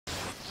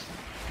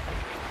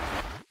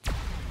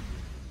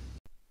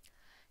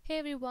Hey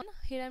everyone,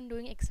 here I'm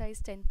doing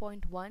exercise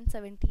 10.1,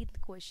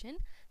 17th question.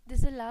 This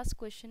is the last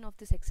question of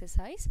this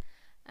exercise,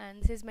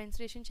 and this is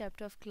mensuration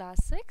chapter of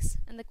class 6.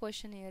 And the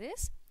question here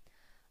is,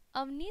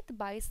 Avneet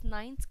buys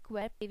 9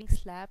 square paving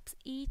slabs,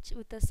 each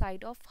with a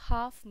side of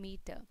half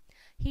meter.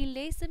 He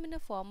lays them in a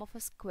form of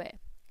a square.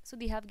 So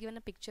they have given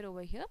a picture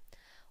over here.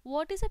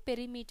 What is the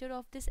perimeter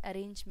of this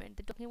arrangement?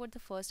 They're talking about the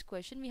first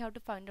question. We have to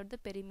find out the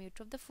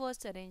perimeter of the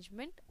first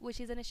arrangement, which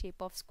is in a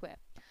shape of square.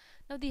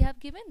 Now they have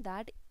given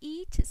that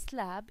each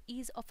slab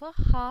is of a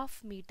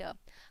half meter.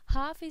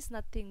 Half is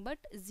nothing but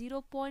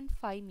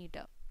 0.5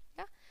 meter.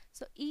 Yeah.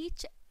 So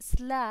each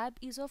slab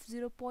is of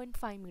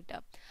 0.5 meter.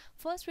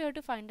 First we have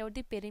to find out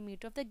the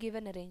perimeter of the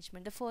given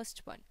arrangement, the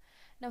first one.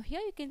 Now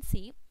here you can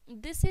see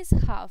this is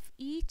half.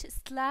 Each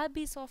slab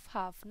is of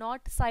half,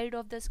 not side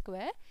of the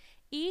square.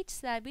 Each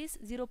slab is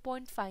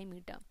 0.5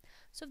 meter.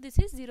 So this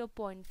is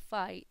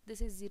 0.5.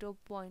 This is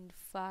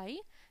 0.5.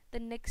 The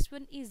next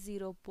one is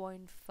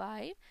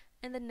 0.5.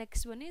 And the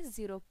next one is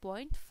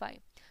 0.5.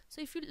 So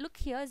if you look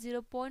here,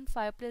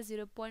 0.5 plus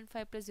 0.5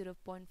 plus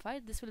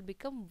 0.5, this will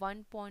become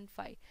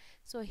 1.5.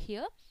 So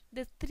here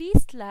the three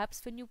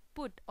slabs, when you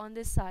put on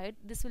this side,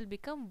 this will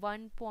become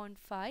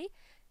 1.5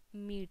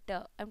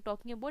 meter. I'm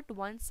talking about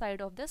one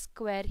side of the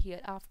square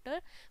here after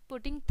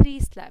putting three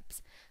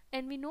slabs.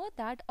 And we know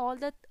that all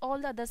the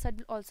other side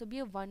will also be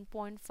a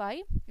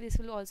 1.5. This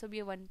will also be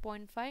a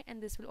 1.5,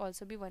 and this will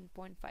also be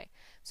 1.5.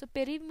 So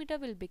perimeter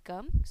will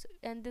become,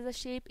 and the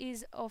shape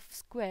is of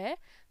square,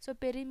 so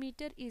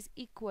perimeter is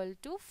equal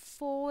to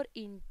 4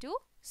 into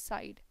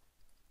side.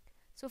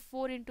 So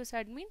 4 into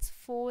side means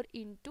 4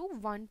 into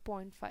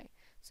 1.5.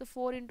 So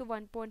 4 into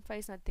 1.5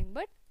 is nothing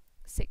but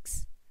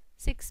 6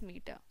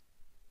 meter.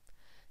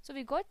 So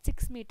we got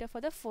 6 meter for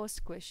the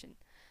first question.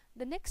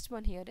 The next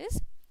one here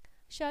is,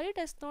 Shari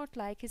does not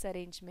like his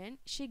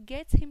arrangement. She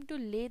gets him to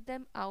lay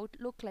them out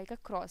look like a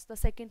cross, the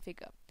second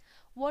figure.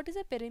 What is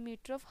the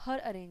perimeter of her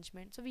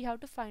arrangement? So we have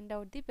to find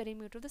out the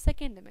perimeter of the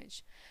second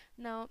image.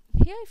 Now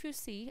here if you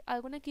see,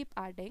 I'm going to keep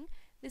adding.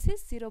 This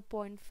is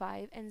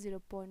 0.5 and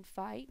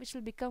 0.5, which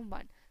will become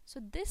 1. So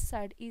this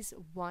side is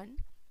 1.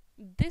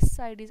 This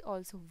side is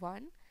also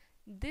 1.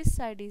 This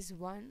side is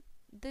 1.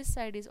 This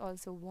side is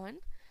also 1.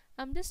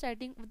 I'm just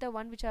writing with the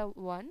one which are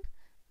 1.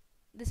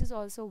 This is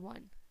also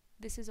 1.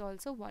 This is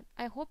also 1.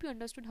 I hope you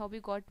understood how we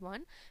got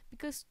 1,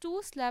 because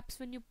two slabs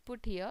when you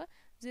put here,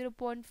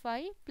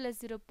 0.5 plus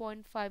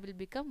 0.5 will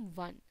become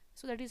 1.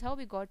 So that is how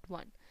we got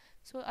 1.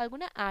 So I'm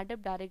going to add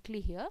up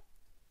directly here.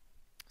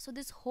 So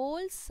this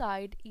whole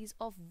side is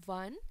of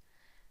 1.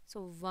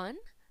 So 1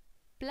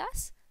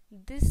 plus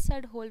this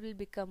side whole will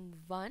become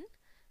 1.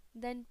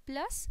 Then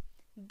plus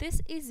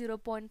this is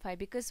 0.5,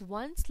 because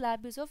one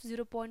slab is of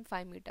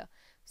 0.5 meter.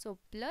 So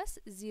plus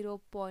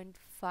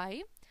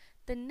 0.5.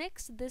 The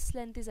next, this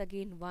length is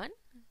again 1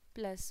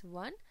 plus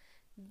 1.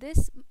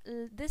 This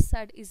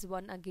side is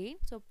 1 again,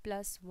 so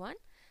plus 1.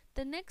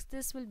 The next,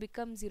 this will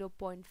become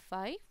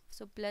 0.5,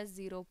 so plus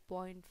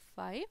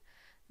 0.5.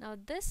 Now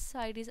this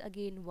side is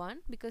again 1,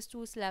 because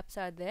two slabs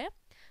are there.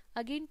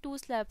 Again two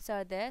slabs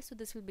are there, so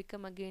this will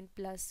become again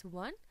plus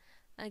 1.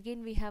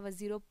 Again we have a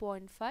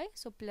 0.5,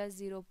 so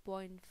plus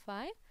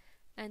 0.5,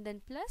 and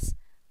then plus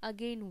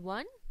again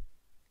 1,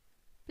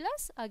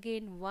 plus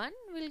again 1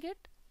 will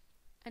get,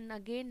 and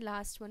again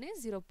last one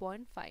is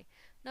 0.5.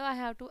 Now I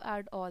have to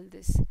add all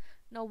this.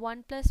 Now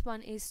 1 plus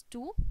 1 is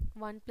 2,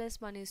 1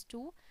 plus 1 is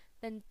 2,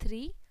 then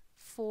 3,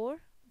 4,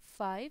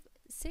 5,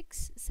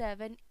 6,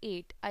 7,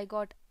 8. I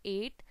got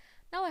 8.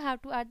 Now I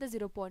have to add the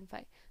 0.5.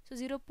 So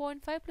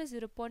 0.5 plus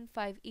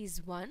 0.5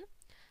 is 1,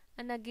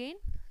 and again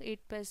 8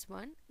 plus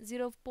 1,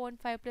 0.5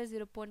 plus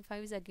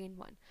 0.5 is again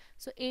 1.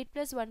 So 8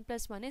 plus 1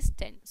 plus 1 is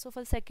 10. So for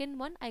the second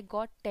one I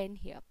got 10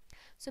 here.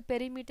 So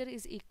perimeter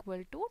is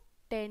equal to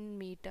 10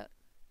 meter.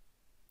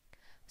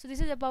 So this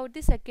is about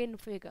the second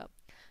figure.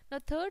 Now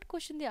third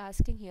question they are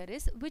asking here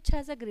is, which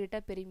has a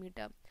greater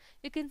perimeter?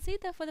 You can see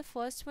that for the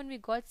first one we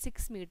got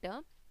 6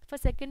 meter. For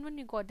second one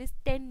we got this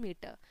 10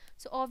 meter.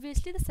 So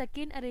obviously the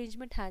second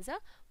arrangement has a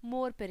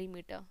more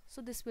perimeter.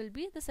 So this will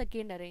be the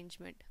second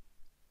arrangement.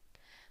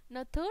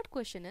 Now third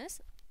question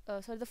is,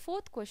 the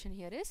fourth question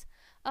here is,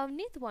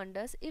 Avneet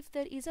wonders if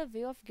there is a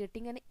way of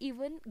getting an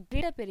even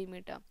greater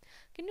perimeter.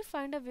 Can you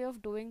find a way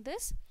of doing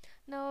this?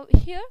 Now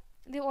here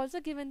they've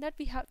also given that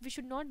we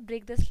should not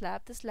break the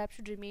slab. The slab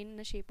should remain in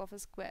the shape of a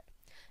square.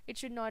 It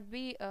should not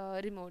be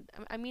removed.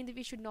 I mean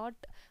we should not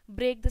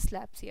break the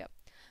slabs here.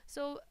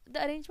 So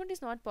the arrangement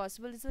is not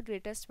possible. This is the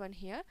greatest one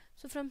here.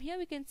 So from here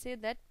we can say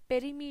that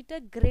perimeter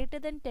greater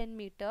than 10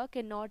 meter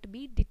cannot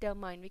be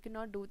determined. We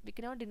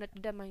cannot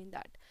determine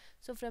that.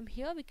 So from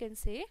here we can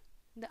say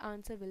the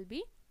answer will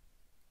be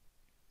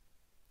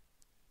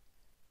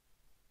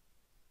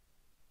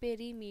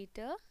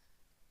perimeter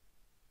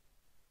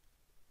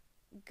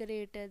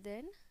greater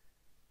than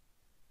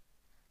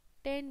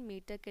 10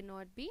 meter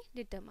cannot be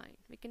determined.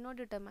 We cannot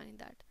determine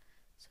that.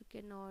 So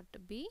cannot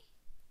be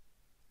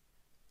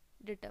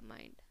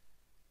determined.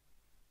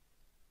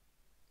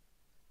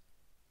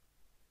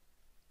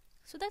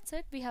 So that's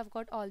it, we have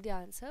got all the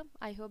answer.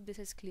 I hope this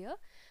is clear.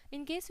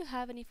 In case you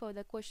have any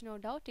further question or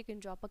doubt, you can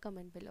drop a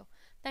comment below.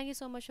 Thank you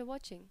so much for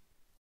watching.